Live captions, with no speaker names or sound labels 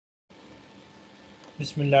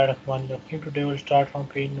Bismillahirrahmanirrahim. Today we'll start from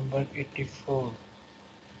page number 84.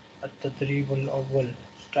 التدريب الأول.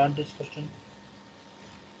 Start this question.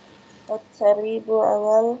 التدريب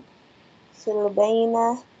الأول في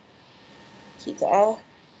بين كتاب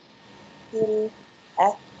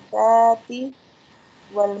الأساسي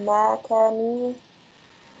والمكان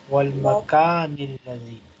والمكان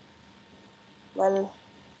الذي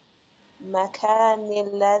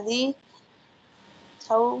الذي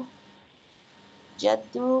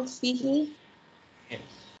توجد فيه. Yes.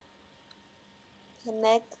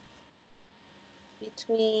 Connect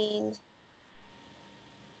between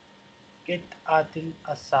قطعة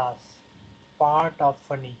الأساس. Part of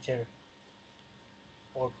furniture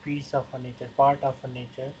or piece of furniture. Part of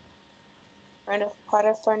furniture. part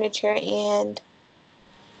of furniture and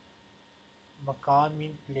Makan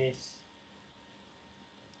means place.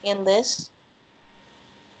 list.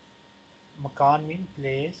 Makan means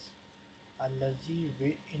place.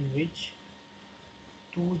 الذي in which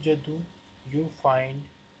توجد you find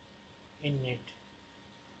in it.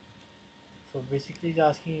 So basically it's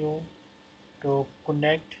asking you to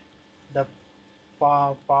connect the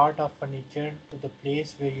part of furniture to the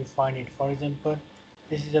place where you find it. For example,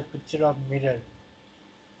 this is a picture of mirror,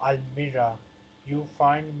 al-mirror. You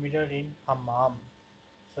find mirror in hammam.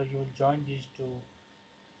 So you will join these two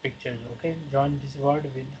pictures, okay? Join this word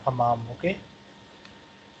with hammam, okay?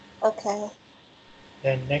 Okay.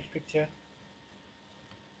 Then next picture,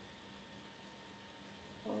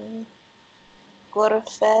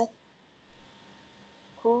 غرفة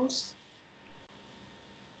كوس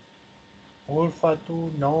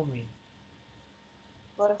غرفatu naumi.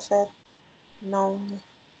 غرفة نوم.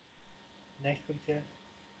 Next picture,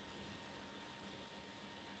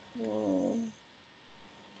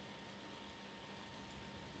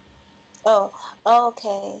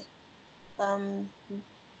 Okay.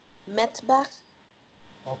 مطبخ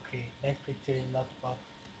okay. Next picture is matbakh.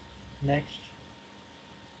 Next,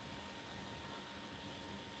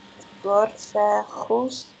 غرفة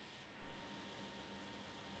خوس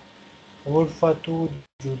غرفatu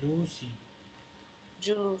julusi.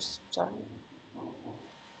 جلوس. Sorry.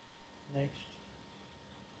 Next,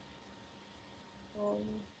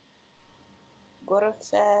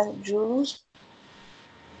 غرفة جلوس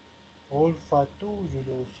غرفatu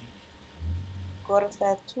julusi.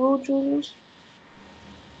 غرفة جلوس.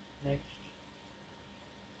 Next,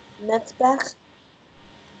 مطبخ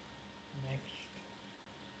next.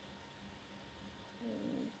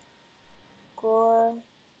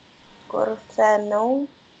 غرفة نوم.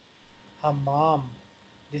 Hammam.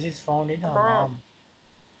 This is found in حمام. hammam.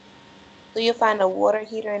 So you find a water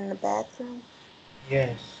heater in the bathroom?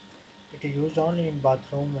 Yes. It is used only in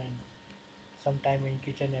bathroom and sometime in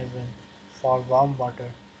kitchen as well for warm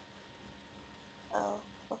water. Oh,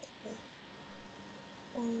 okay.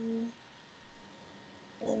 And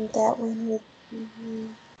that one would be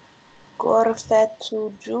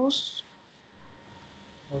غرفة juice.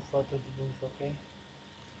 No further use, okay?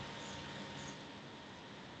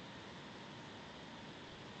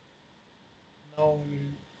 Now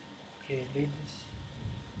we'll okay read this.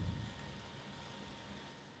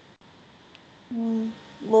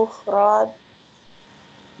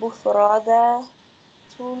 مفردة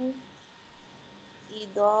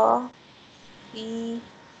إضافية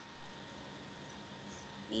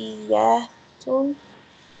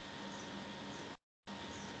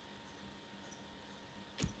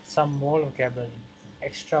Some more vocabulary,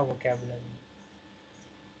 extra vocabulary.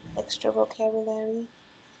 extra vocabulary.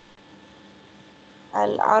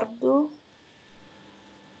 العرض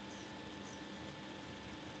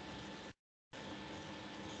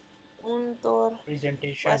انظر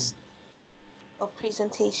Presentation.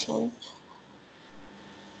 presentation.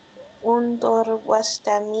 انظر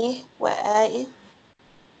واستمع وأعد.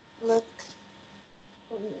 Look,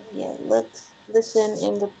 listen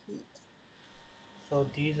and repeat. So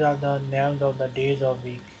these are the names of the days of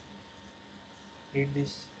week. Read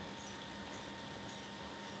this.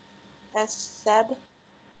 السبت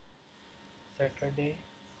Saturday,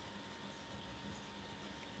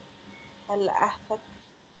 الأحد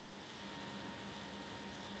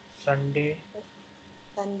Sunday,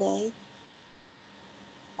 Sunday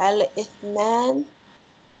الاثنان is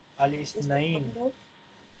the al-Isnain, Sunday.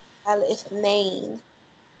 الاثنين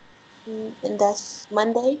and that's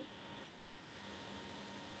Monday.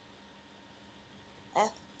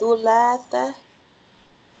 الثلاثاء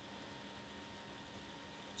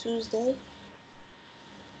Tuesday.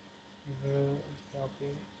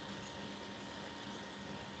 okay.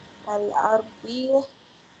 الأربعاء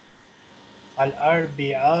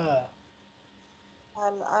Al-Arbiyyah,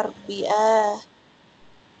 الأربعاء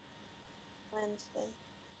Wednesday.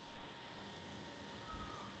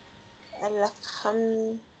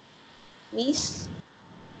 الخميس.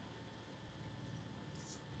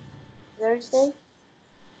 Thursday.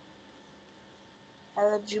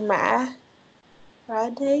 الجمعة.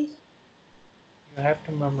 Friday. You have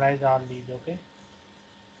to memorize all these, okay?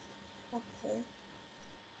 Okay.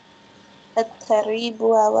 التدريب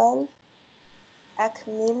الأول.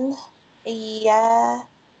 أكمل أيام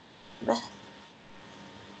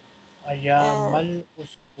أيام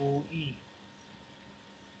الأسبوع.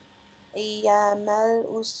 أيام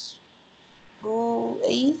الأسبوع.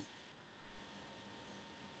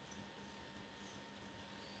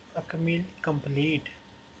 أكمل complete.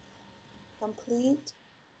 Complete.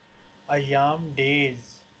 أيام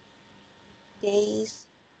days. Days.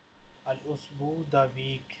 الأسبوع the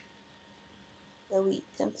week. The week.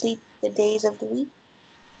 Complete the days of the week.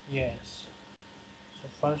 Yes. So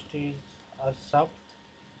first is Sabt,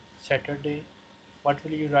 Saturday. What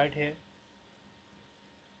will you write here?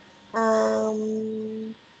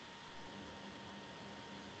 Um.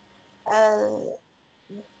 Al.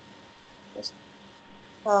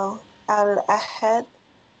 Oh. الأحد.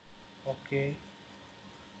 Okay.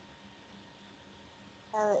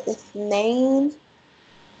 الاثنين.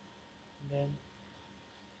 Then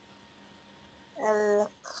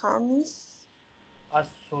الخميس.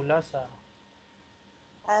 الثلاثاء.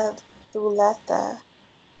 الثلاثاء.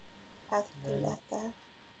 Then الثلاثاء.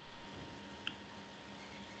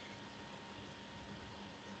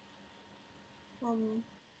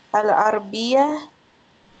 العربية.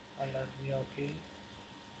 العربية. Okay.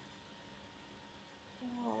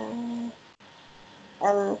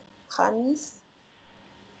 الخميس.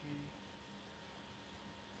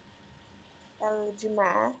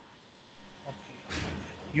 الجمعة. Okay.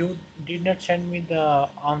 You did not send me the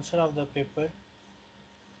answer of the paper.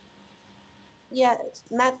 Yeah,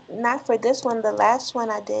 not for this one. The last one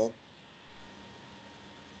I did.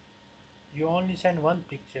 You only sent one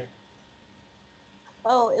picture.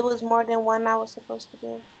 Oh, it was more than one I was supposed to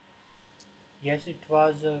do. Yes, it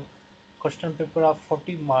was a question paper of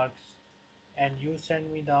 40 marks, and you sent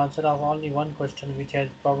me the answer of only one question, which has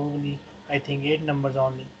probably, I think, 8 numbers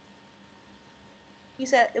only. You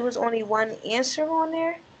said it was only one answer on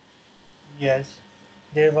there? Yes,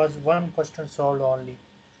 there was one question solved only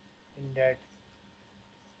in that.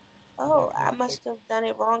 Oh, Let I me check. must have done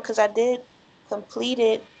it wrong because I did complete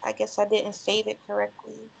it. I guess I didn't save it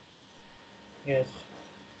correctly. Yes,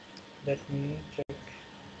 let me check.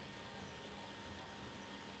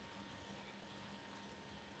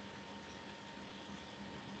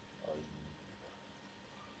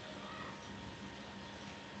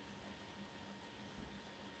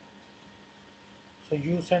 So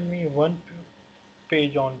you sent me one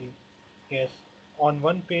page only. Yes, on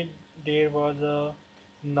one page there was a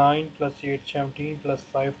 9 plus 8, 17 plus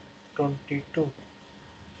 5, 22.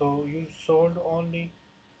 So you sold only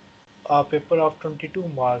a paper of 22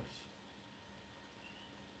 marks,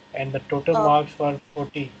 and the total Oh, marks were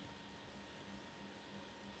 40.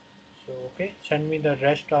 So okay, send me the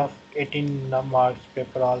rest of 18 marks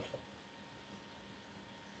paper also.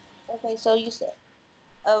 okay. So you said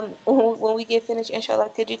when we get finished, inshallah,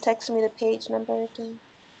 could you text me the page number again?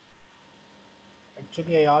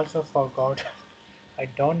 Actually, I also forgot. I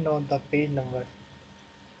don't know the page number.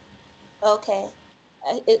 Okay.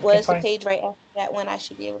 It Okay, was the fine. page right after that one. I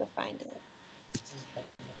should be able to find it.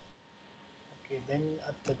 Okay, then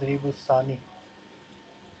التدريب الثاني.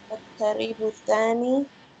 التدريب الثاني.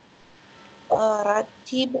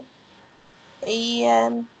 رتب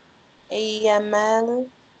أيام أيام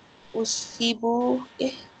الأسبوع.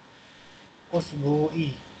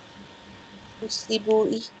 أسبوعي.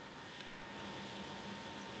 أسبوع.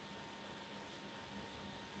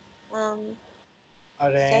 Um.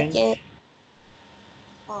 Second. Arrange.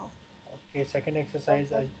 Oh. Okay, second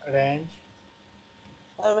exercise, Okay. arrange.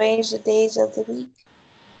 Arrange the days of the week.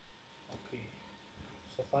 Okay,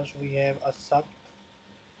 so first we have a sub.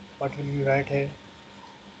 What will you write here?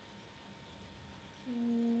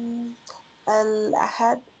 Mm,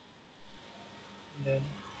 الأحد. Then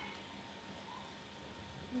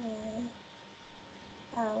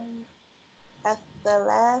Um,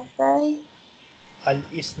 الثلاثة.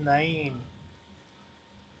 الاثنين.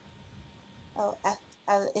 أو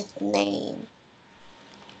الاثنين.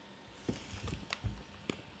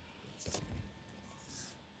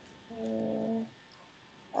 Mm,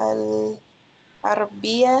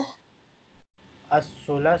 العربية.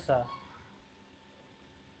 الثلاثاء.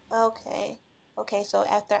 Okay. Okay, so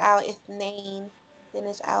after الاثنين, then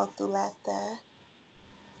it's الثلاثة.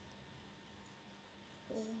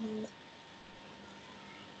 Then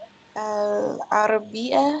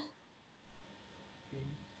العربية. Okay.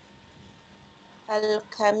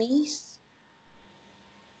 الخميس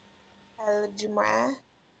الجمعة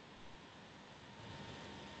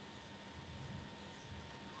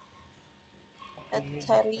Okay, here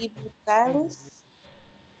the التريب second. الثالث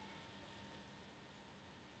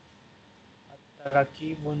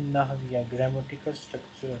التراكيب النحوية grammatical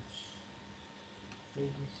structures.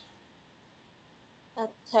 Please.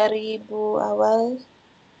 التريب أول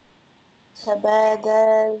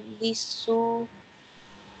تبادل السو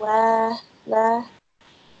ولا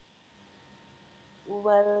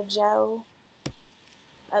والجو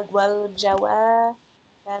والجواب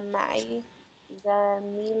معي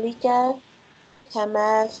زميلك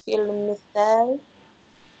كما في المثال.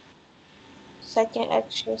 Second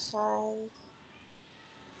exercise.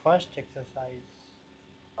 First exercise.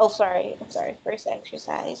 Oh, sorry. I'm sorry. First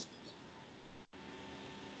exercise.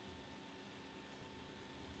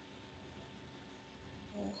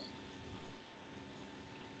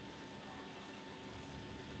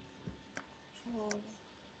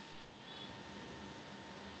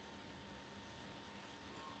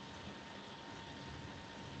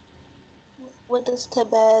 What does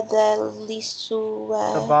تبادل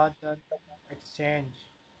لسوء? تبادل exchange.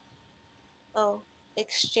 Oh,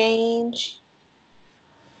 exchange.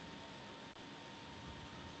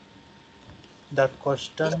 The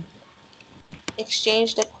question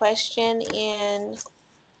Exchange the question and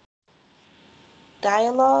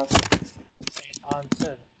dialogue. and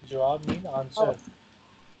answer. Jawab means answer. Oh,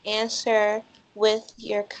 answer with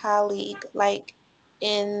your colleague, like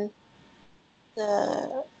in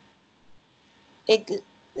the, the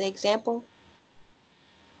example.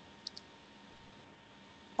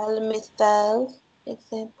 المثال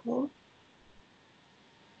example.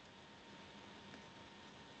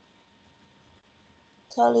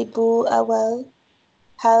 طالب أول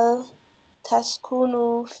هل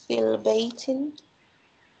تسكن في البيت؟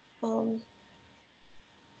 Um,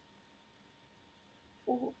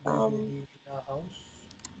 Do you live in a house?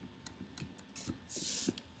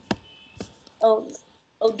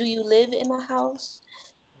 oh, do you live in a house?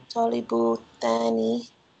 طالب الثاني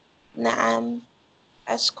نعم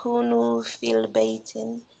أسكن في البيت.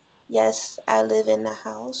 Yes, I live in a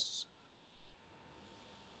house.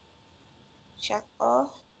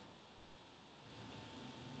 شقة,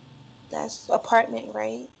 that's apartment,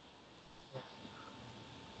 right?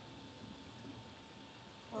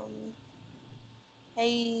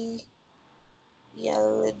 هي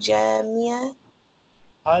الجامعة.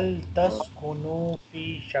 هل تسكن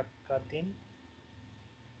في شقة؟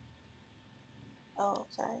 Oh,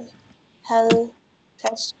 sorry. هل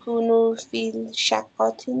تسكن في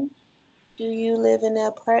شقة? Do you live in an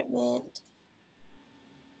apartment?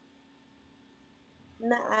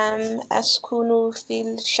 نعم أسكن في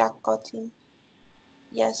الشقة.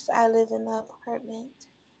 Yes, I live in an apartment.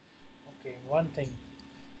 Okay, one thing.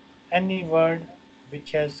 Any word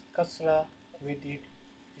which has kasra with it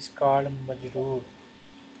is called majroor.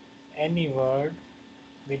 Any word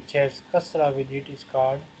which has kasra with it is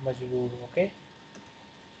called majroor. Okay?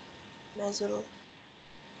 مجرور. Okay.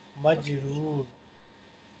 Majroor.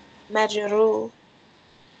 مجرور.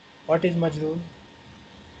 What is majroor?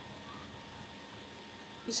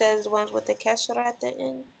 He says the ones with the kasra at the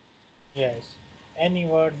end. Yes. Any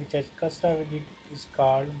word which has kasra with it is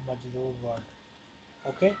called majroor word.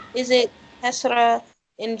 Okay? Is it kasra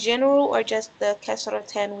in general or just the kasra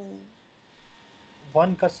tanween?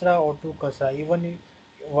 One kasra or two kasra. Even if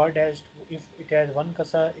word has, if it has one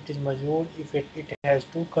kasra, it is majroor. If it has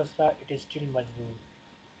two kasra, it is still majroor.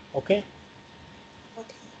 Okay?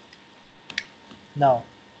 Okay. Now,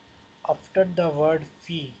 after the word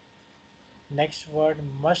fi, next word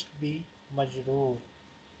must be majroor.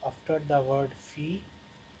 After the word fi,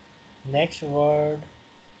 next word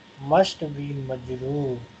must be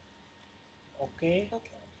majroor. Okay?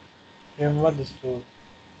 Okay. Remember this rule.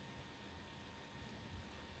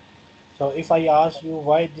 So if I ask you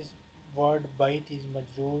why this word bait is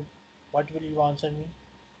majroor, what will you answer me?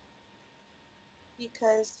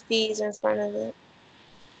 Because fi is in front of it.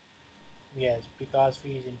 Yes, because fi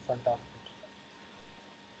is in front of it.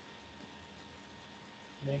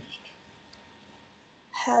 Next.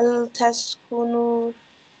 هل تسكن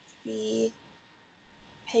في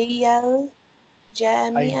حي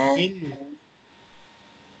الجامعة؟ Hayyil.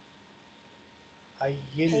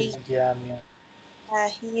 Hayyil حي jamia.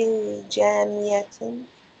 حي الجامعة.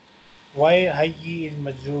 Why hayyi is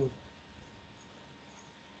majroor?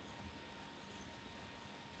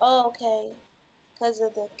 Oh, okay. Because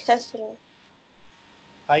of the kasra.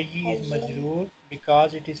 Hayyi is حي. majroor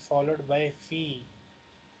because it is followed by fi.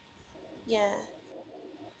 Yeah.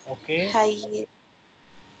 Okay? حي.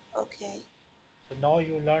 Okay. So now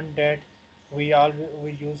you learn that we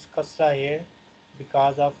use kasra here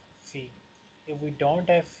because of fi. If we don't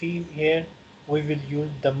have fi here, we will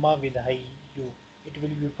use dhamma with hayyu. It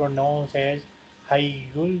will be pronounced as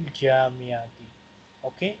hayyul jamiyati.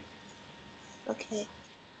 Okay? Okay.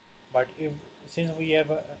 But if since we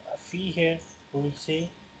have a fi here, we will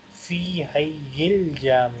say fi hayyil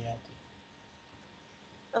jamiyati.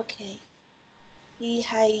 Okay. في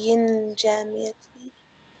حي جامعة.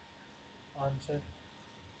 Answer.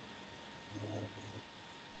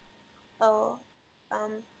 Oh,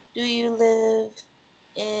 um, do you live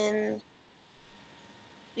in,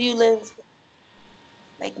 do you live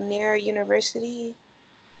like near a university?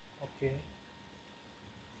 Okay.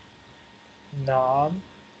 Naam.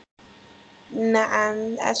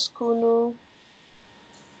 نعم أسكن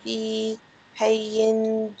في حي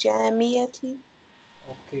جامعة.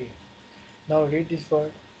 Okay. Now read this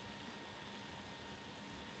word.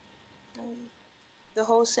 The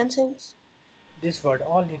whole sentence. This word,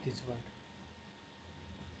 only this word.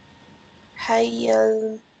 حي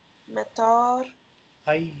المطار.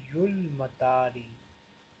 Hayyul matari.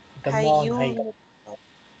 The حي mon hay. المطار.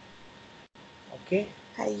 Okay.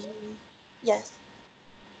 حي. Yes.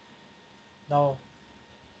 Now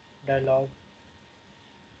dialogue.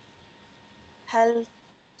 هل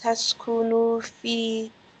تسكن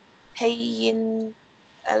في حي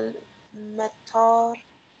المطار؟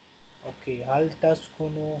 Okay. Hal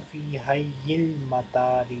taskunu fi hayyil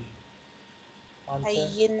matari. Answer.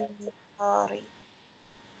 حي المطار.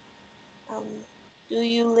 Um, do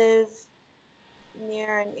you live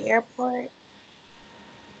near an airport?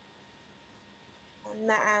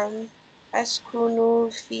 نعم أسكن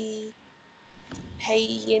في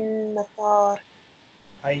حي المطار.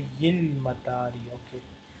 Hayyil matari. Okay.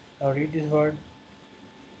 Now read this word.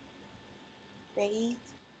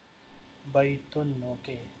 بيت. Baitun.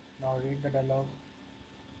 Okay. Now read the dialogue.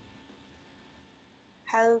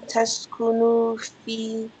 هل تسكن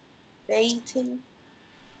في بيت؟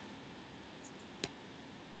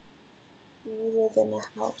 Do you live in a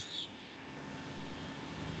house?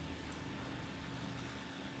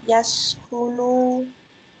 يسكن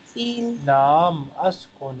في Naam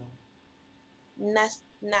askunu.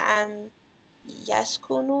 نعم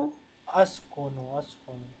يسكن. Askunu.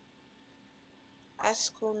 Askunu.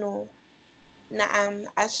 أسكن. نعم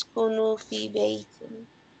أسكن في بيت.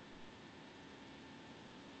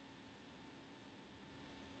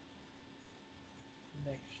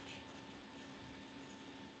 Next.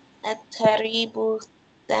 التريب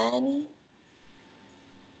الثاني.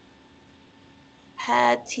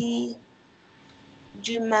 هاتي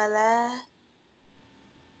جملا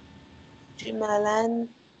جملا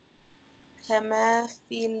كما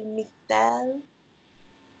في المثال.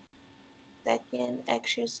 Second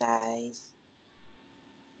exercise.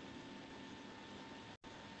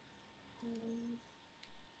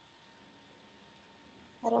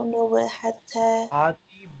 I don't know what حتى.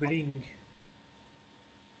 Hati bring.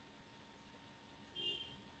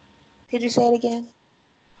 Could you say it again?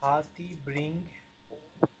 Hati bring.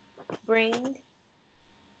 Bring.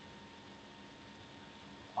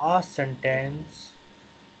 A sentence.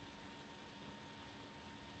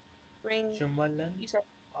 Bring. Jumalan. You said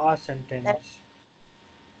A that sentence.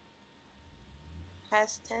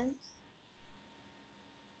 past tense.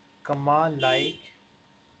 Kama like.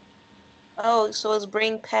 Oh, so it's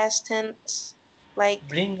bring past tense, like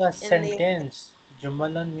Bring a in the, sentence.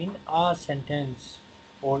 Jumalan mean a sentence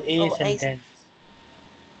or a oh, a, sentence.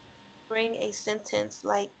 bring a sentence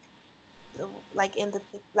like in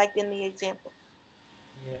the example.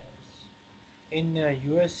 Yes. In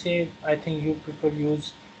USA, I think you people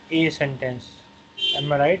use a sentence.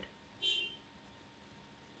 Am I right?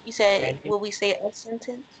 You said, And in, will we say a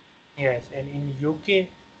sentence? yes, and in UK,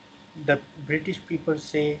 the British people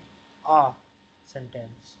say a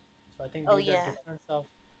sentence. So I think Oh there's a yeah, difference of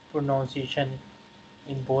pronunciation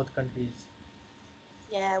in both countries.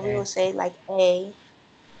 yeah, we And will say like a.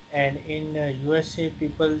 in USA,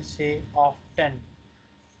 people say often,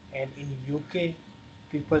 and in UK,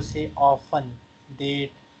 people say often.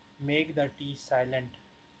 They make the T silent.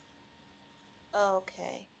 Oh,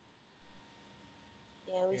 okay.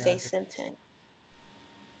 Yeah, we Yeah. say sentence.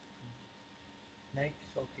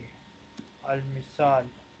 Next, okay. Al-Misal.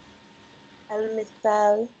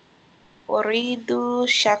 المثال. أريد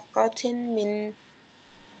شقة من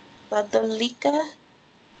فضلك.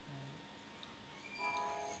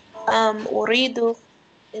 أريد,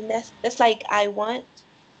 and that's like I want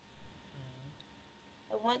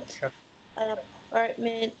Shak- an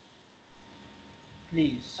apartment.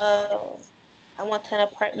 Please. Uh, I want an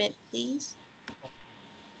apartment, please.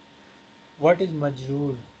 What is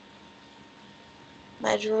majroor?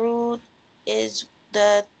 Majroor is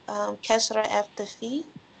the kasra after fi.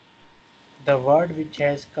 The word which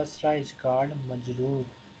has kasra is called majroor.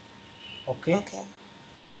 Okay? Okay.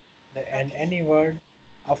 And Okay. any word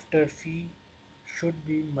after fi should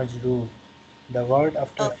be majroor. The word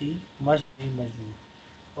after Oh, fi must be majroor.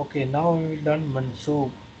 Okay, now we will learn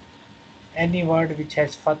mansoob. Any word which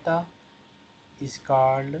has fatha is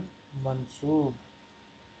called mansoob.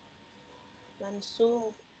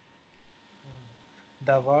 mansoob.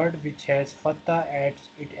 The word which has fatha at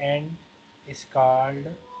its end is called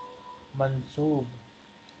mansoob.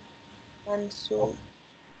 Mansoob.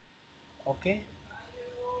 Okay?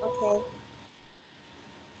 Okay.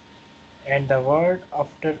 And the word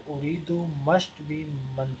after uridu must be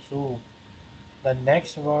mansoob. The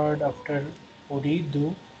next word after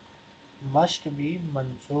uridu must be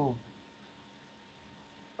mansoob.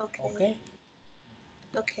 Okay. Okay?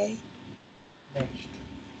 Okay. Next.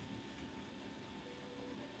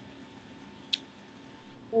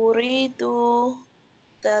 Uridu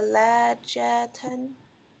dalajatan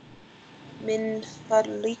min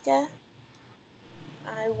fadlika.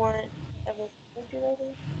 I want a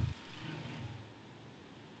refrigerator,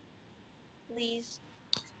 please.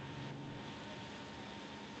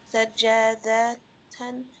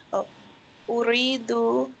 Sajadatan. Oh,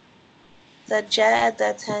 Uridu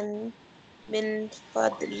sajadatan min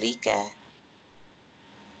fadlika.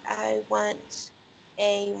 I want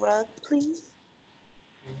a rug, please.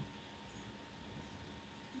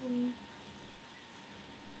 Mm.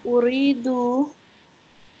 Uridu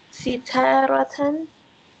sitaratan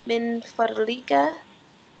min fadlika.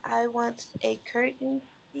 I want a curtain,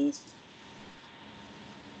 please.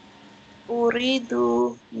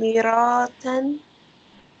 Uridu miratan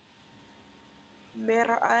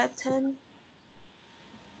mir'atan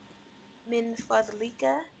min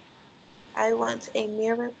fadlika. I want a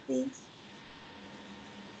mirror, please.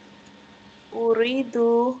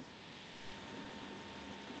 Uridu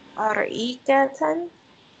arikatan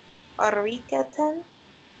arikatan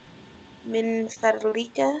min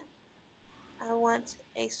fadlika. I want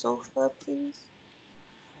a sofa, please.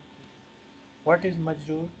 What is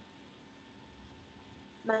majroor?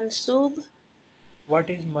 Mansub What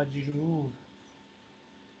is majroor?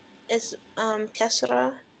 is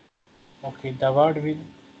kasra. Okay, the word with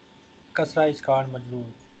kasra is called majroor.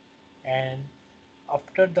 And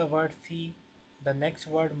after the word fi, the next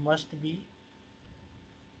word must be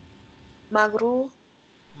Magru.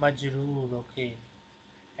 majroor. Okay.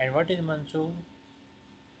 And what is mansoob?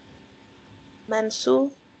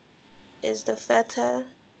 Mansub is the fatha.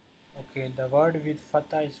 Okay, the word with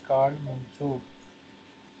fatha is called mansoob.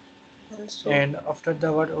 Mansub. And after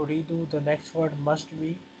the word uridu, the next word must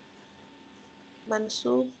be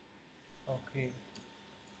Mansub. okay.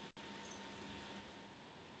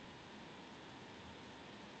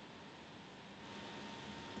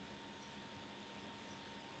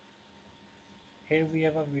 Here we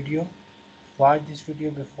have a video. Watch this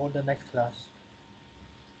video before the next class.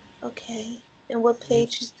 Okay. And what We'll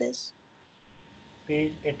page is this?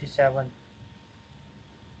 page 87.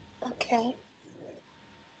 Okay.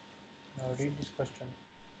 Now read this question.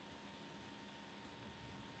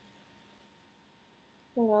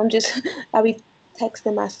 Well, I'll be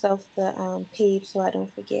texting myself the page so I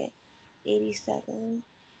don't forget. 87.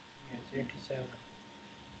 Yes, 87.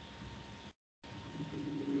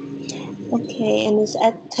 Okay, and it's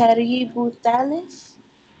at-taribu thalith,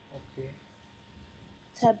 Okay.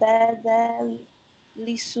 tabadal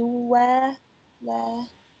lisuwa la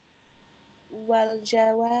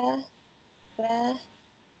waljawaba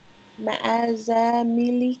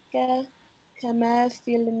ma'azamilika kama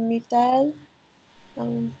fil mithal.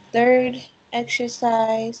 Third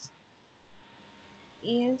exercise,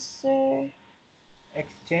 answer the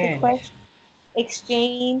Exchange. question,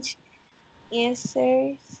 exchange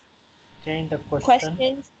answers, Change the question.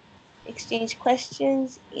 questions, exchange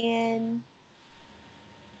questions and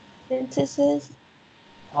sentences.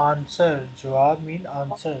 Answer. Jawab mean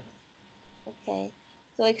answer. Okay,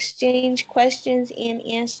 so exchange questions and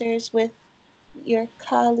answers with your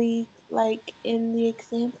colleague, like in the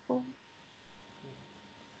example.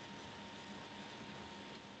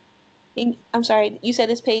 I'm sorry, you said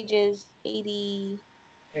this page is 80,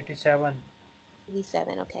 87.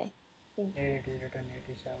 87. Okay, thank Here you. it is written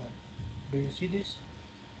 87. Do you see this?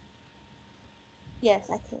 Yes,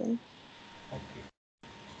 I can. Okay.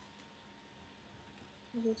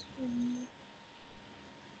 This one.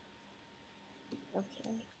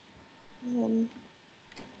 Okay.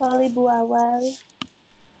 طالب أول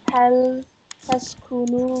هل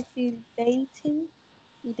تسكن في بيت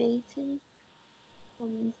في بيت.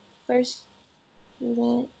 First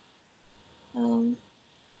student.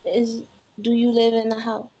 Do you live in a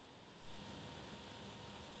house?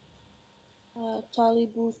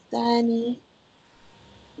 الطالب الثاني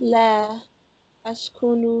لا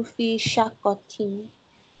أسكن في شقة.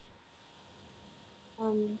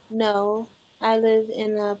 No, I live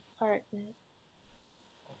in an apartment.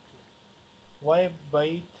 Okay. Why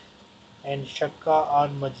Bait and Shakka are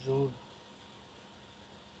majroor?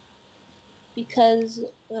 Because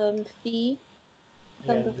fi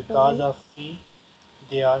come Yes, before because it. of fi,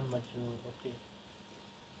 they are majroor. Okay.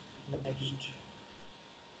 Next.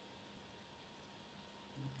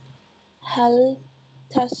 هل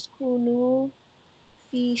تسكن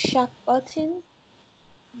في شقة?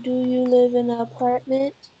 Do you live in an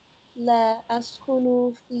apartment? لا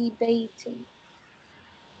أسكن في بيت.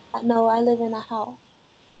 No, I live in a house.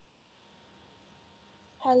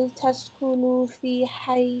 هل تسكن في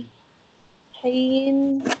حي حي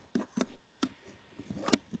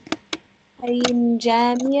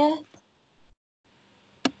جامعة?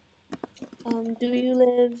 Do you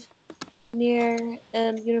live near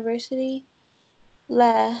university?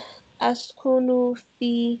 لا أسكن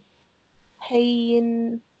في حي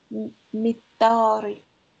مطار.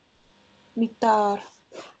 مطار.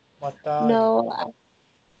 Matari. No,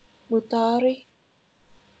 مطاري.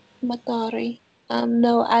 مطاري.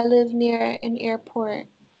 No, I live near an airport.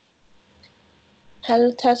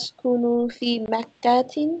 هل تسكن في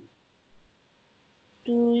مكة?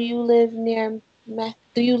 Do you live near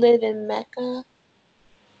Do you live in Mecca?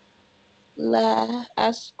 لا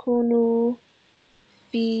أسكن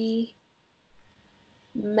في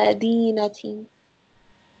مدينة.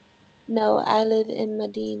 No, I live in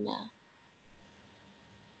Medina.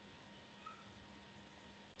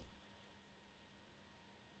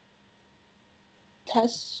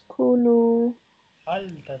 تسكن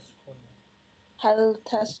هل تسكن هل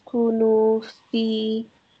تسكن في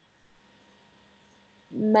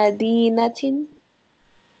مدينة؟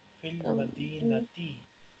 fil Do madinati?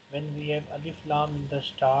 When we have alif lam in the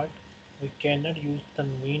start, we cannot use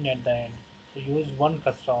tanween at the end. So use one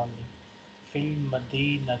kasra only. Fil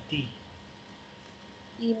madinati.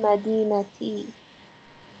 في مدينة.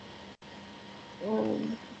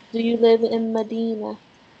 Do you live in Medina?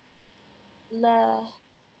 لا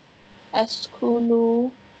أسكن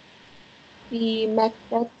في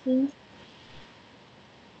مكة.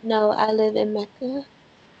 No, I live in Mecca.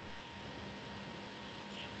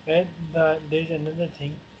 There is another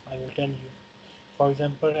thing I will tell you. For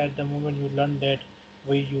example, at the moment you learn that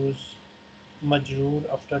we use majroor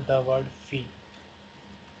after the word fi.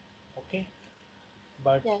 Okay,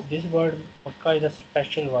 but Yes. this word Makkah is a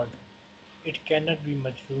special word. It cannot be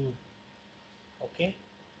majroor. Okay,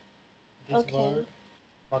 this word Okay.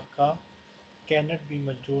 Makkah cannot be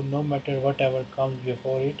majroor no matter whatever comes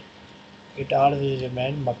before it. It always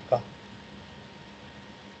remains Makkah.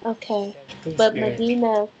 Okay. It has two But states.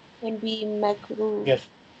 Medina can be makruh. Yes,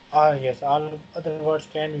 yes, all other words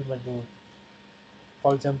can be majroor.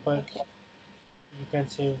 For example, Okay. you can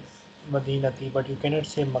say Madinati, but you cannot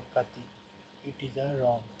say Makkati. It is a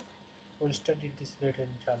wrong. We'll study this later,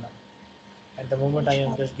 inshallah. At the moment, I am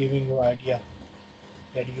Inshallah. just giving you idea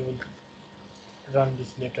that you will run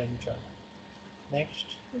this later, inshallah.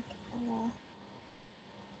 Next, Inshallah.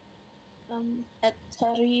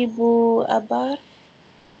 التريب أبار.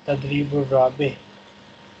 Tadrib Rabe.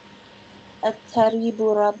 التريب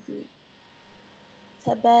ربي.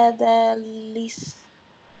 تبادل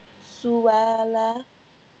السؤال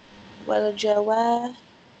والجواب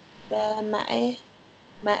معه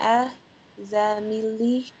مع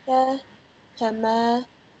زميلك كما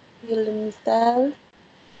في المثال.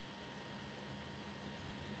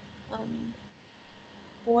 Um,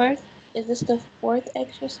 fourth, is this the fourth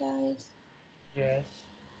exercise? Yes.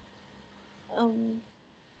 Um,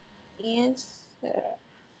 answer,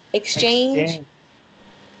 exchange, Exchange.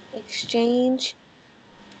 exchange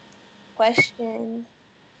question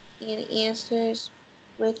and answers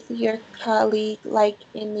with your colleague, like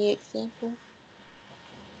in the example.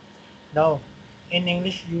 Now, in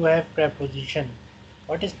English, you have preposition.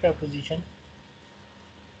 What is preposition?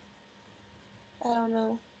 I don't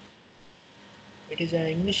know. It is an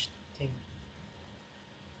English thing,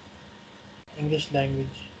 English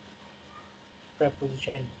language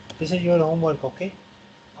preposition. This is your homework, okay?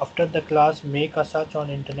 After the class, make a search on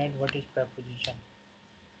internet what is preposition.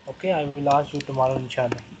 Okay, I will ask you tomorrow,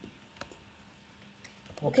 inshallah.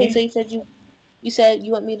 Okay, Okay? so you said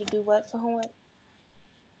you want me to do what for homework?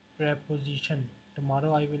 Preposition.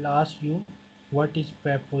 Tomorrow I will ask you what is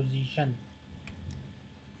preposition.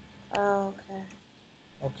 Oh, okay.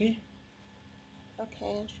 Okay?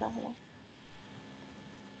 Okay, inshallah.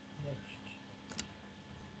 Next.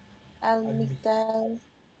 Al Al-Mithal.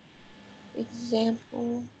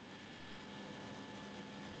 example.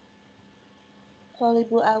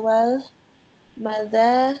 طالب أول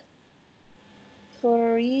ماذا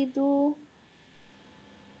تريد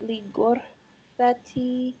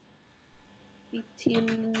لغرفتي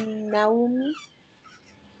النوم.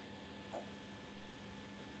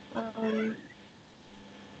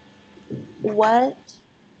 What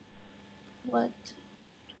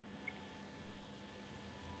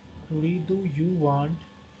تريد you want.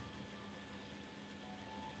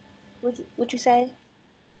 what you say?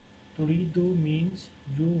 تريد means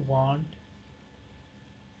you want.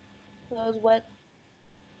 So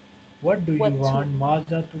What do you what to want?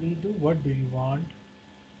 ماذا تريد? What do you want?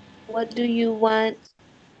 what do you want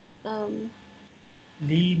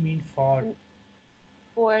Li mean for.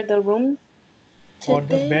 for the room For the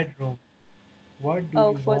today? bedroom. What do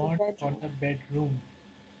Oh, you for the want for bedroom. the bedroom?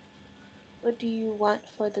 What do you want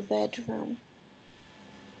for the bedroom?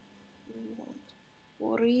 What do you want?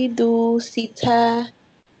 أريد ستارة.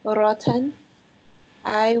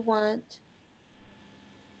 I want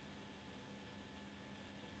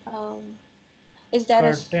is that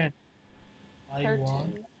a Curtain. I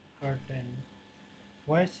want curtain? curtain.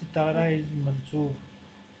 Why sitara is mansoob?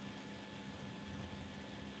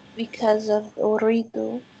 Because of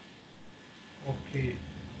أريد. Okay.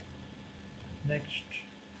 Next.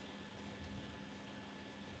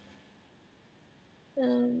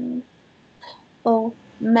 Um, oh,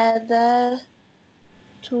 ماذا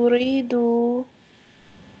تريد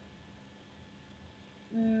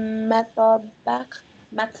مطبخ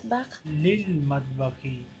للمطبخ.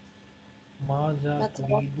 ماذا مطبخ.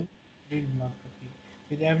 تريد للمطبخ.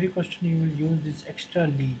 With every question you will use this extra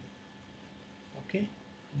li. Okay.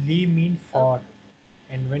 Li mean for. Okay,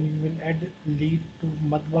 And when you will add li to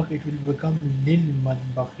matbakh, it will become lil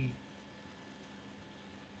matbakhi.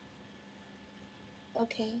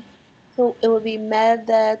 okay. So it would be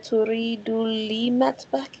ماذا تريد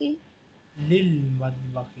لمطبخي Lil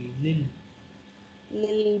matbakhi. Lil.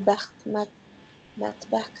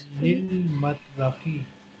 مطبخي Lil matbakhi.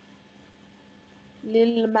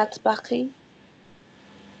 للمطبخي.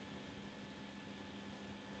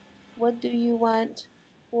 What do you want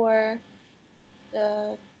for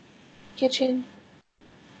the kitchen?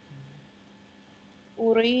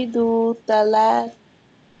 أريد ثلاجة.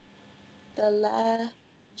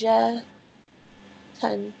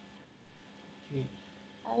 Okay.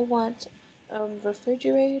 I want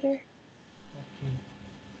refrigerator. Okay.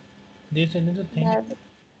 There's another thing. ماذا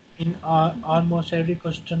In almost every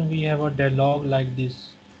question, we have a dialogue like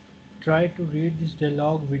this. Try to read this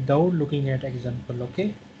dialogue without looking at example.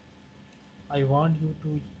 Okay. I want you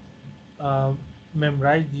to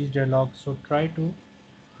memorize these dialogues. So try to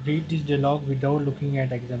read this dialogue without looking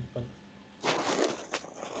at example.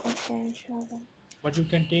 Okay, inshallah. But you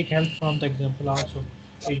can take help from the example also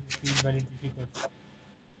if you feel very difficult.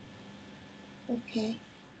 Okay.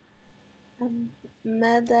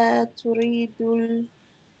 ماذا تريد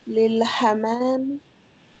للحمام?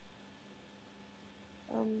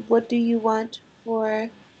 What do you want for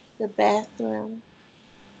the bathroom?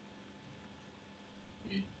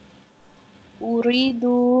 أريد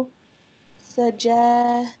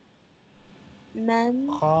سجانا.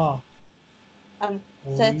 خا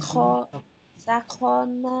أريد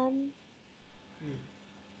سخانا.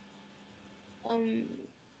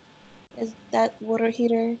 Is that water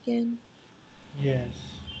heater again? Yes.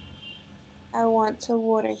 I want a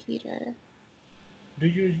water heater. Do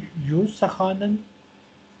you use sakhanan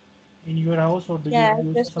in your house or do you Yeah,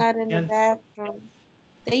 use just not in something the else? bathroom.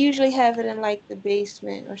 They usually have it in like the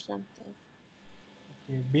basement or something.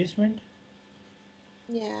 Okay. Basement?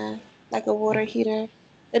 Yeah, like a water Okay. heater.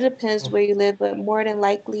 It depends where you live, but more than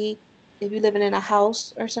likely, if you're living in a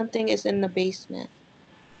house or something, it's in the basement.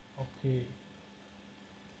 Okay.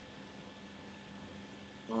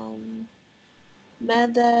 Um,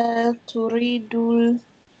 ماذا تريد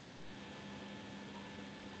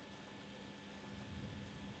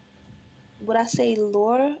would I say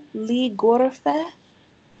lore li غرفة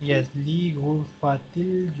Yes. Li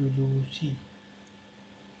ghurfatil julusi.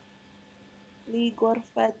 li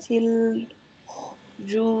غرفة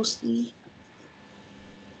الجوسي.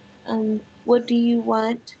 What do you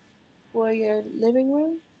want for your living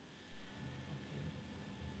room?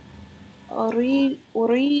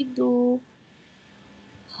 أريد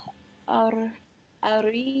أر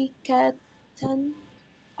أريكة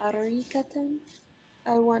أريكة.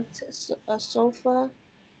 I want a sofa.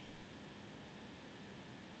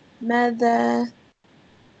 ماذا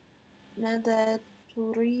ماذا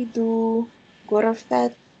تريد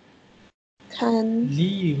غرفة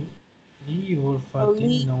Li Li أو ghurfatil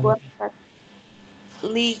لي naum. غرفة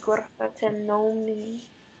لي غرفة النوم.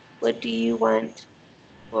 What do you want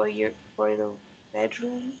for the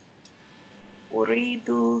bedroom? أريد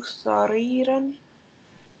سريرا.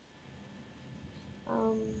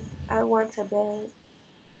 I want a bed.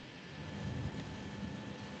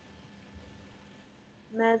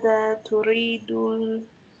 ماذا تريد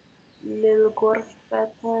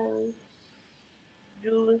للغرفة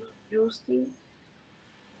الجوسي?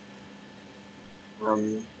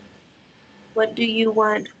 What do you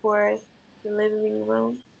want for the living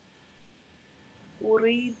room?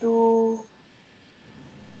 أريد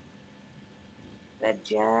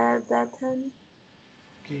سجادة.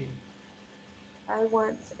 Okay. I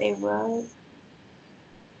want a rug.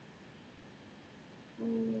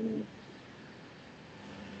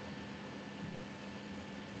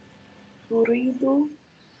 تريد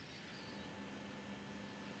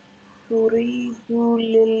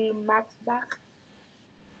للمطبخ.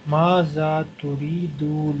 ماذا تريد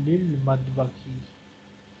للمطبخ؟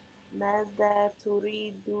 ماذا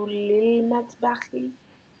تريد للمطبخ?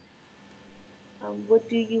 What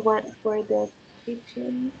do you want for the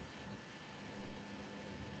kitchen?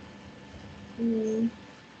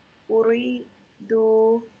 أريد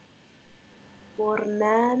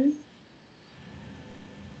فرنان.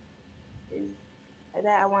 Is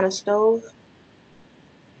that I want a stove?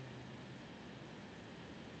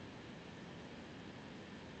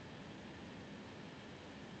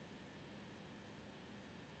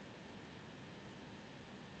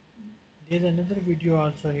 There's another video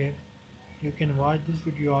also here. You can watch this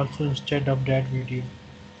video also instead of that video.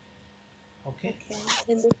 Okay? Okay.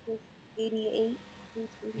 And this is 88.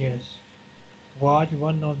 Yes. Watch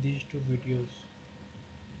one of these two videos.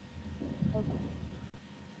 Okay.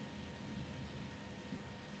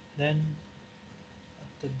 Then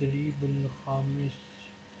التدريب الخامس.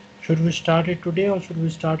 Should we start it today or should we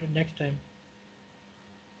start it next time?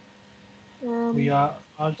 We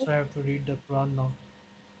also have to read the Quran now.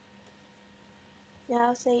 Yeah,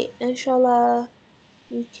 I'll say inshallah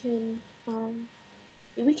we can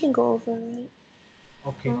go over it.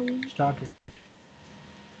 Okay, start it.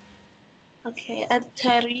 Okay.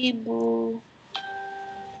 التريب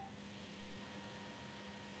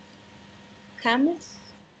خامس.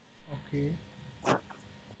 Okay.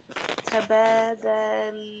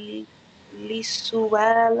 تبادل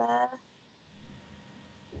للسؤال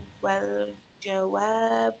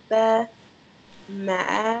والجواب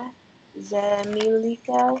مع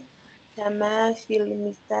زميلك كما في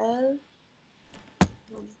المثال.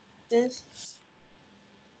 This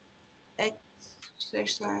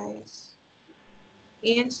exercise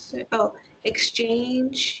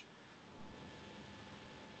exchange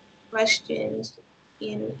questions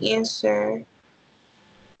and answer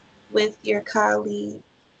with your colleague,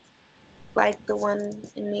 like the one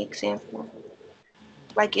in the example.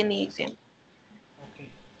 Like in the example. Okay.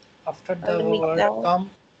 After the word المثال. come,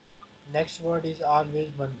 next word is always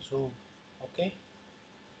mansoob. Okay?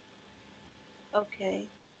 Okay.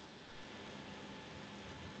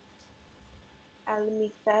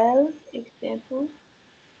 المثال example.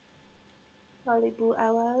 طالب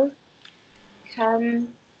أول كم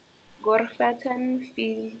غرفة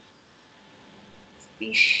في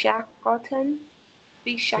في شقة في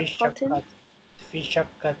في شقة شقة في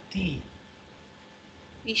شقتي.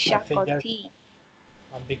 في في just شقتي.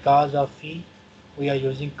 because of fi, we are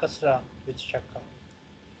using kasra with shakka.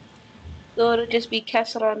 So it'll just be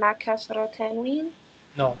كسرة not كسرة تنوين.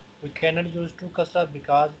 No, we cannot use two kasra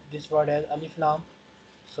because this word has alif lam,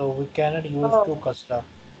 so we cannot use two Oh, kasra.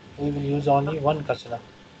 We will use only one kasra.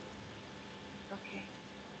 okay.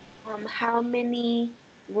 How many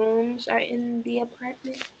rooms are in the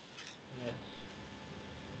apartment? Yes.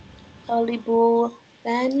 طالب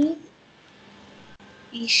ثاني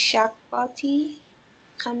في شقة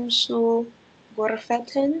خمس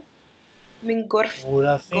غرفة من غرفين.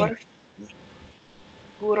 غرف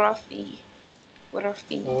غرفي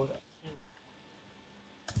غرفي. غرفين.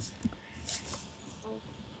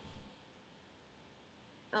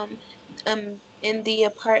 Um, in the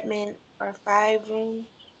apartment are 5 rooms.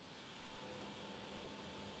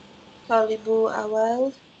 طالب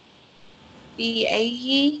أول في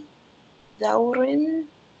أي دور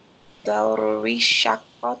دور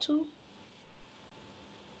الشقة.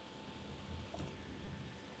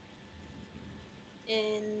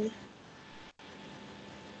 In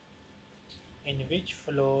In which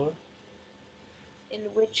floor?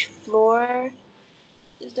 which floor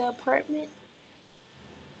is the apartment?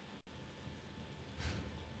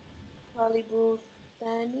 طالب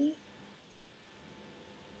الثاني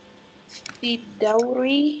في الدور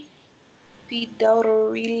في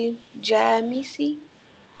الدور الخامس.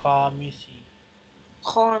 Khamisi.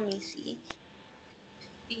 خامسي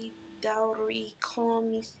في الدور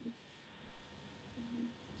خامسي.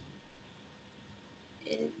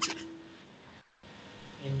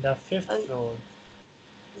 In the fifth floor.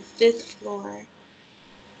 The fifth floor.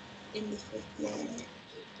 In the fifth floor.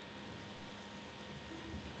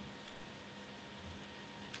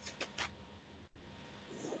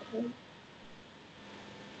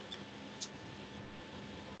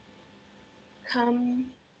 كم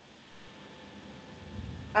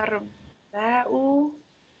أربع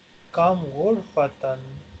كم غرفة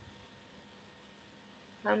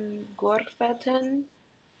كم غرفة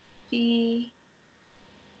في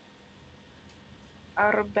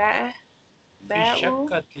أربع في باء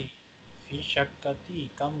شقتي في شقتي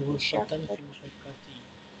كم في غرفة شقة. في شقتي.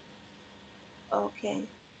 Okay.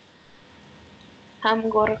 كم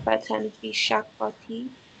غرفة في شقتي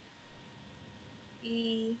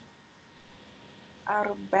في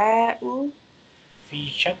أربع في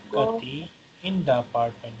غرف شقتي in the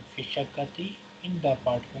apartment. في شقتي in the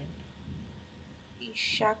apartment. في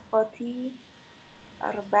شقتي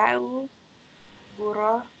أربع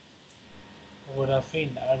غرف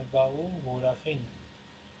غرفين أربع غرفين.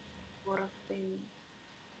 غرفين.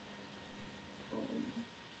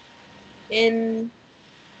 In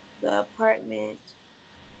the apartment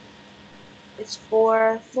is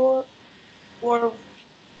four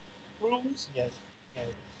rooms. Yes,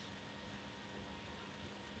 yes.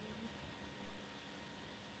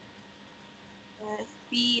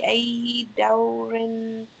 في أي دور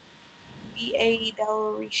في أي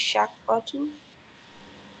دور شقة.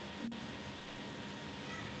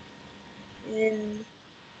 In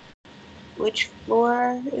which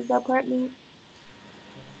floor is the apartment?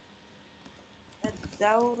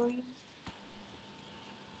 الدور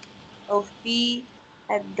أو في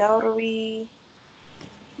الدور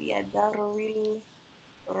في الدور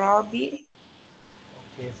الرابع.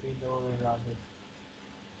 Okay, في دور الرابع.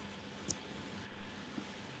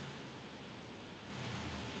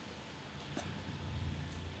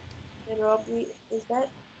 الرابع is that?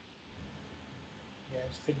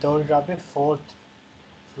 Yes, في الدور الرابع fourth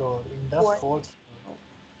floor. In the Fourth. fourth floor.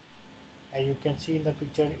 As you can see in the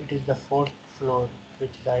picture, it is the fourth floor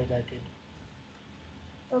which is highlighted.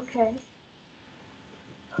 Okay.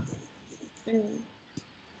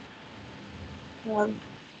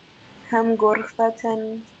 كم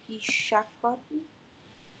غرفة في الشقة؟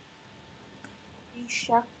 في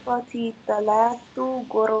الشقة ثلاث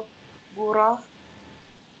غرف.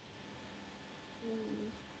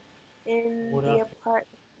 In the غرف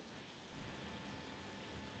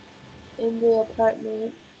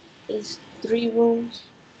apartment is 3 rooms.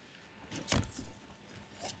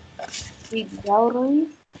 في الدور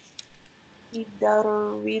في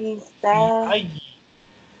أي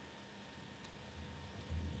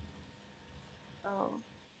oh,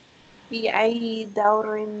 في أي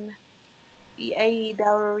دور في أي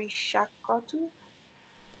دور الشقة.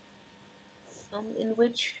 In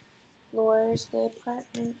which floor is the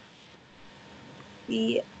apartment?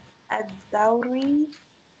 في الدور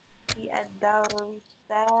في الدور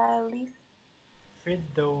الثالث. في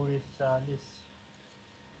الدور الثالث.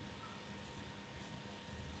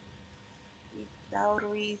 في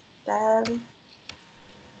الدور الثالث.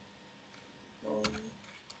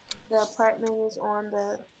 The apartment is on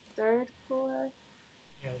the 3rd floor.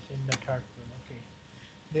 Yes, in the third floor. Okay.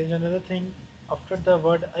 There is another thing. After the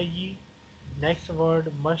word ayi, next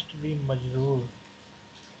word must be majroor.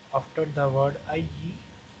 After the word ayi,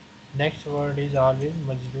 next word is always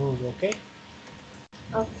majroor. Okay.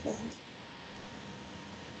 Okay.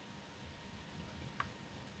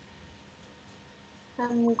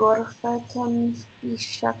 كم غرفة في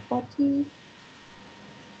الشقة؟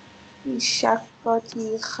 في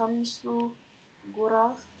الشقة 5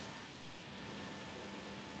 غرف.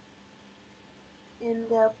 In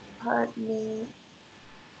the apartment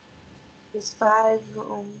is 5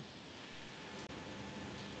 rooms.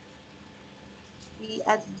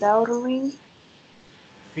 في الدور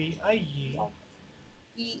في أي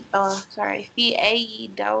في أي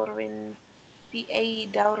دور في أي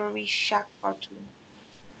دور الشقة.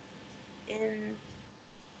 In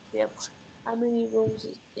the how many rooms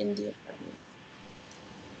is in the apartment?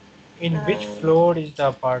 in which floor is the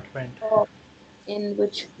apartment? Oh, in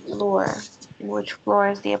which floor? In which floor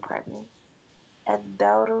is the apartment?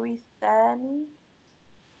 الدور الثاني.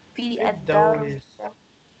 في في الدور الدور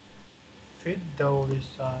في الدور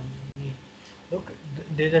الثاني. Look,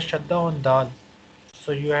 there's a shadda on dal.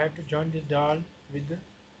 So you have to join this dal with the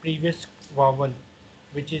previous vowel,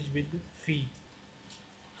 which is with fi.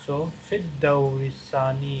 So في الدور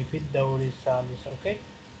الثاني في الدور الثالث. Okay.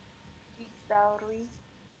 في الدور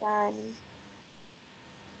الثاني.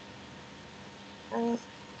 uh,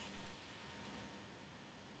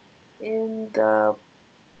 in the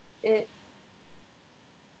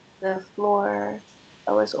floor.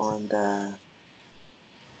 I was on the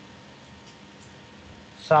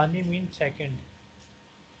Sani means second.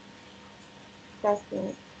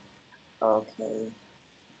 second. Okay.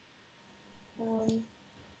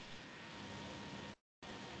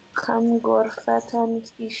 كم غرفة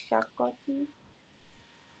في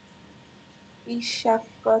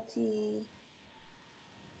شقتي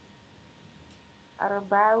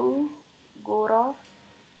 4 غرف.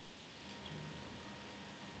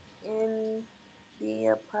 In the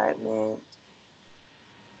apartment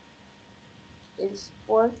is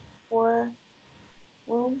four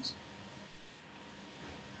rooms.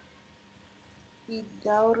 في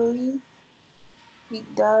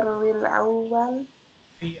الدور الأول.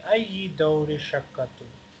 في أي دور شقة؟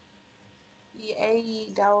 في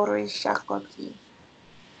أي دور شقة؟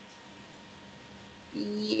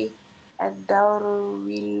 في الدور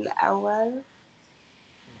الأول.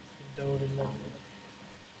 الدور الأول.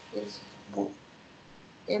 Is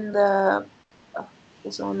in the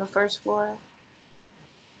is on the first floor.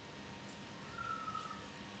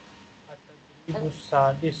 التدريب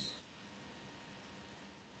السادس.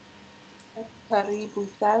 التدريب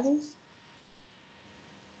الثالث.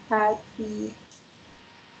 هاتي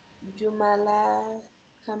جمل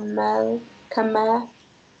كما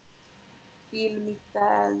في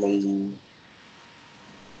المثالين.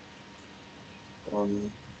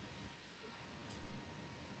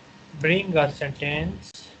 Bring a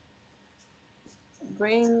sentence.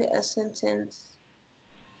 Bring a sentence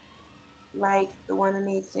like the one in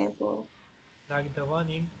the example. Like the one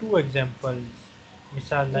in two examples.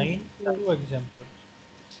 Misal line, two examples.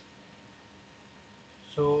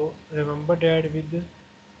 So remember that with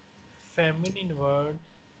feminine words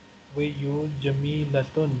we use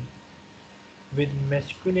jamilatun. With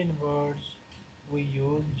masculine words we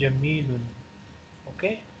use jamilun.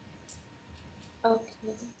 Okay?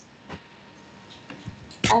 Okay.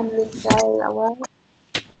 المثال الأول.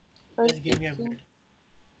 First Just give me a example. minute.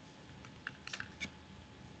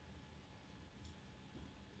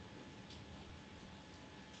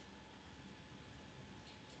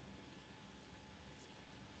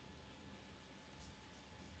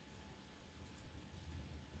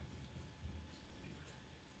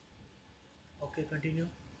 Okay, continue.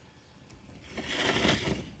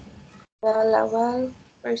 الأول.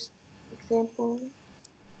 First example.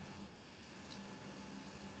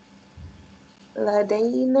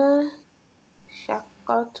 لدينا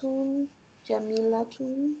شقة جميلة.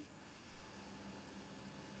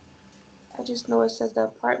 I just know it says the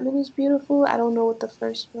apartment is beautiful. I don't know what the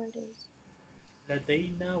first word is.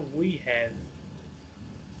 لدينا we have.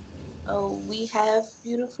 Oh, we have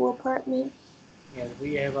beautiful apartment. Yes,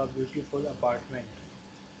 we have a beautiful apartment.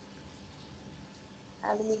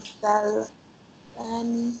 المثال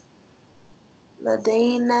الثاني.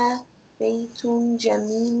 لدينا بيت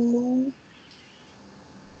جميل.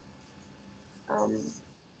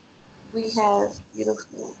 We have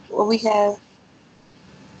beautiful. Well, we have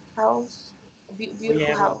house. We Beautiful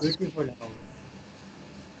have a house. beautiful house.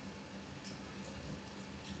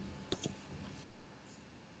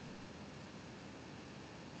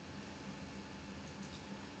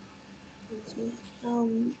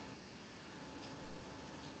 Um,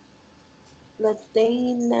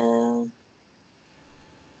 لدينا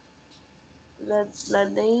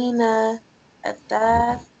لدينا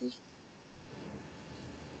أثاث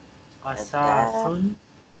Asasun.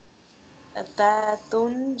 أثاث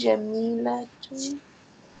جميلة.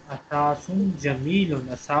 Asasun jamilun.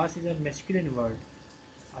 Asas is a masculine word.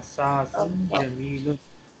 Asasun Okay. jamilun.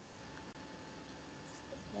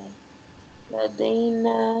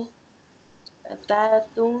 لدينا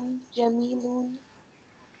أثاث جميل.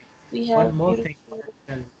 We One have more thing.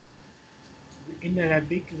 beautiful. In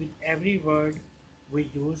Arabic, with every word we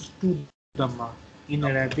use two dhamma. In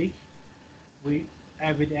Arabic, we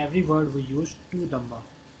with every word we use two dhamma.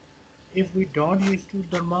 If we don't use two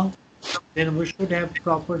dhamma, then we should have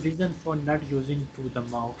proper reason for not using two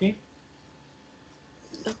dhamma. Okay.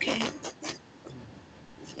 Okay.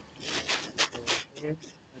 So here,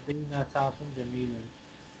 لدينا أساس جميل.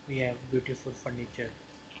 We have beautiful furniture.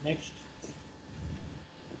 Next.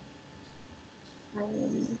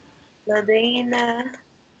 لدينا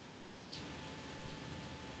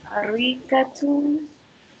أريكة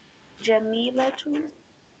جميلة.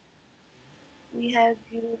 We have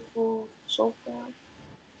beautiful sofa.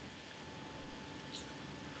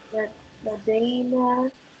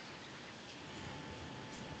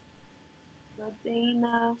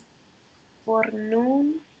 لدينا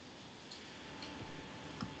فرن.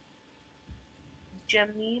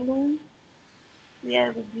 Jamilun. We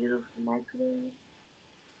have a beautiful necklace.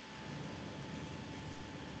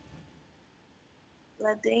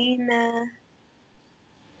 لدينا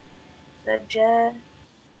سجادة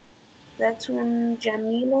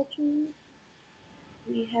جميلة.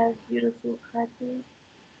 We have beautiful carpet.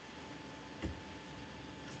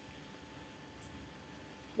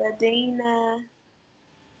 لدينا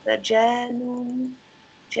سجان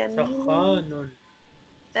جميل. سخان.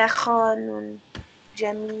 سخان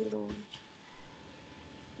جميل.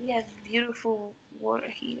 We have beautiful water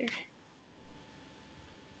here.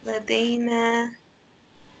 لدينا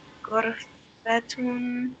غرفة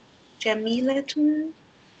جميلة.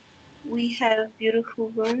 We have beautiful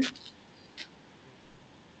rooms.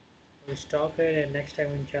 We'll stop here and next time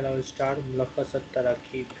inshallah we'll start ملخص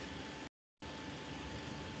التراكيب.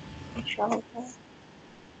 Inshallah.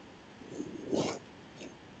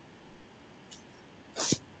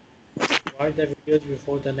 Watch the videos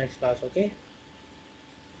before the next class, okay?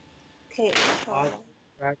 Okay, Ask inshallah.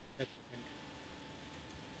 right in the comment.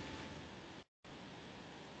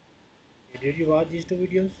 Okay, did you watch these two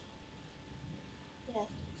videos? Yeah.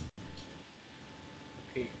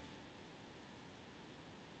 Okay.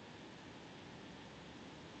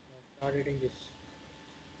 Now start reading this.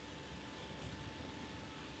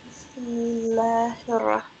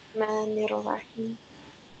 Bismillahirrahmanirrahim.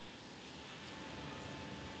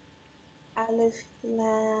 Alif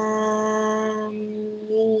Lam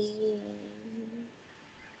Mim.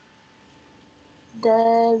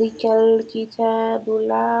 ذلك الكتاب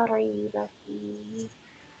لا ريب فيه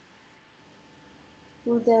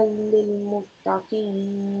هدى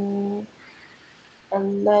للمتقين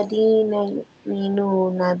الذين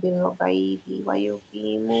يؤمنون بالغيب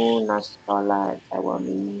ويقيمون الصلاة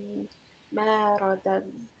ومما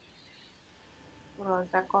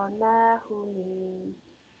رزقناهم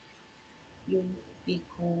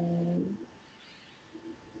ينفقون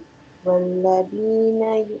والذين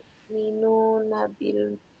يؤمنون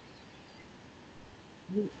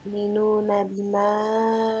بما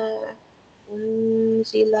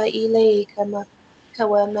أنزل إليك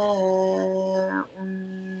وما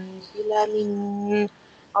أنزل من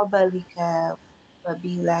قبلك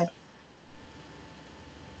وبالآخرة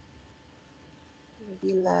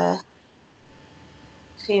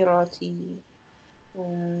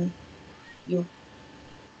هم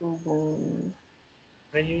يوقنون.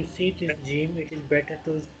 When you see this gym, it is better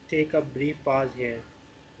to take a brief pause here.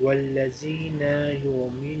 وَالَّذِينَ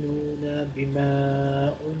يُؤْمِنُونَ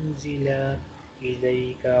بِمَا أُنزِلَ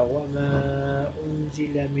إِلَيْكَ وَمَا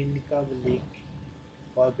أُنزِلَ مِنْ قَبْلِكَ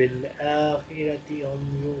وَبِالْآخِرَةِ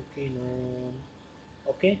هُمْ يُوقِنُونَ.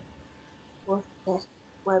 Okay?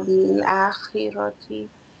 وبالآخرة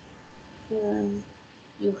هم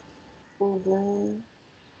يوقنون.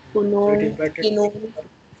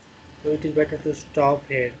 So it is better to كنون. stop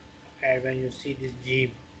here when you see this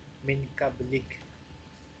gym min kablik.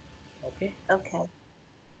 Okay? Okay.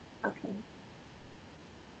 Okay.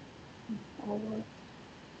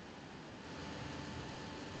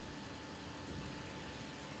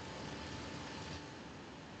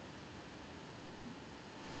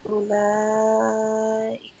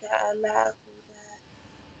 أولئك على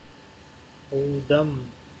هدى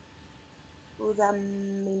هدى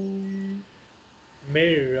من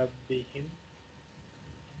من ربهم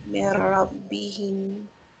ربهم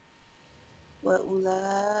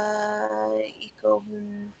وأولئك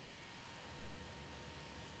هم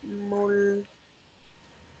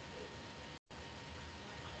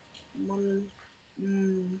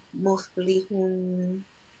المفلحون.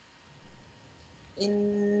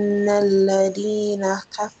 إن الذين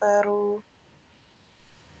كفروا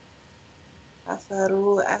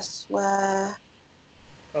كفروا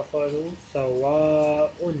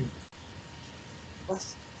سواء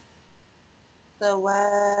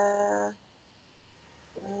سواء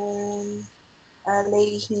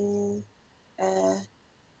عليهم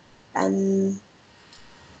أنذرتهم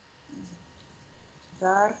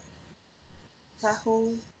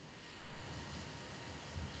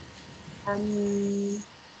أم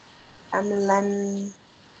لم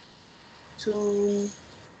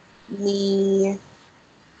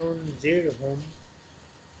تنذرهم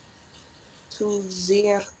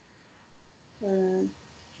تنذرهم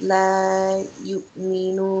لا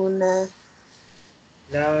يؤمنون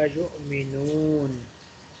لا يؤمنون.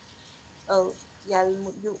 أو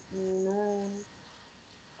يؤمنون.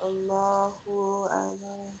 الله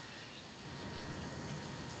أعلم.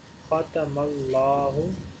 ختم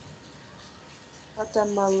الله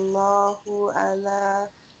ختم الله على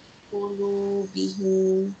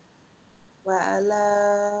قلوبهم وعلى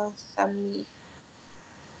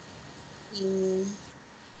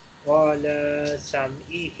وعلى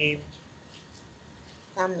سمعهم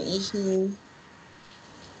سمعهم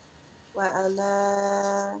وعلى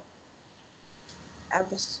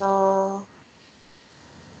أبصارهم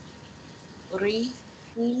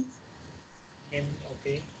him.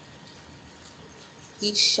 Okay.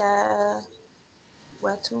 غشاوة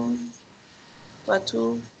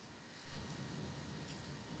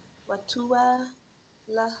وتوى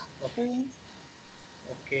لهم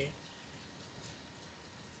Okay.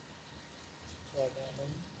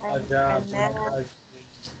 ولهم عذاب عظيم.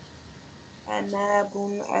 عناب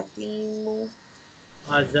عظيم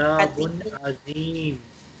عذاب عظيم.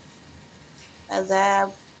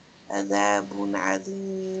 عذاب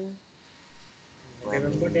عظيم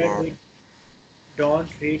Remember ومن that we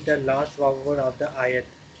don't read the last word of the ayat.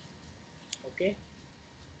 Okay.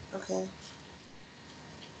 okay.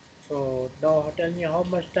 So now tell me, how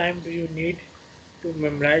much time do you need to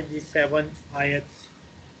memorize these 7 ayats?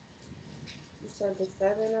 You said the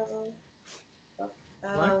 7 of them.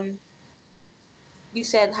 What? You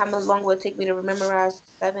said how much long will it take me to memorize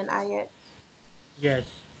 7 ayat? Yes.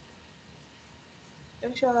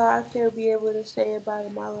 Inshallah, I could be able to say it by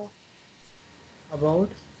tomorrow. About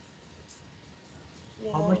how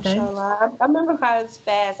Yeah, much time? inshallah. I remember how it's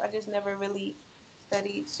fast. I just never really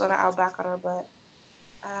studied Surah Al-Baqarah, but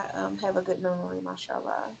I have a good memory,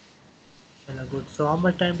 mashallah. Good. So how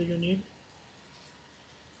much time do you need?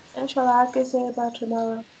 Inshallah, I could say it by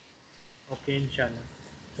tomorrow. Okay, inshallah.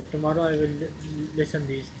 So tomorrow I will listen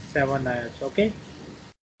these 7 ayats. Okay.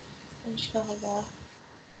 Inshallah.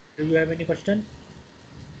 Do you have any question?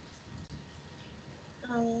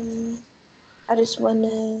 I just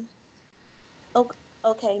wanna. Okay,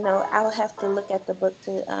 okay, no, I'll have to look at the book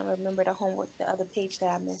to remember the homework, the other page that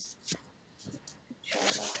I missed.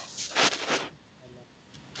 Inshallah.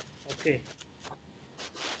 Okay.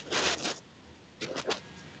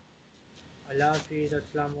 Allah Hafiz.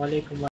 Assalamu alaikum.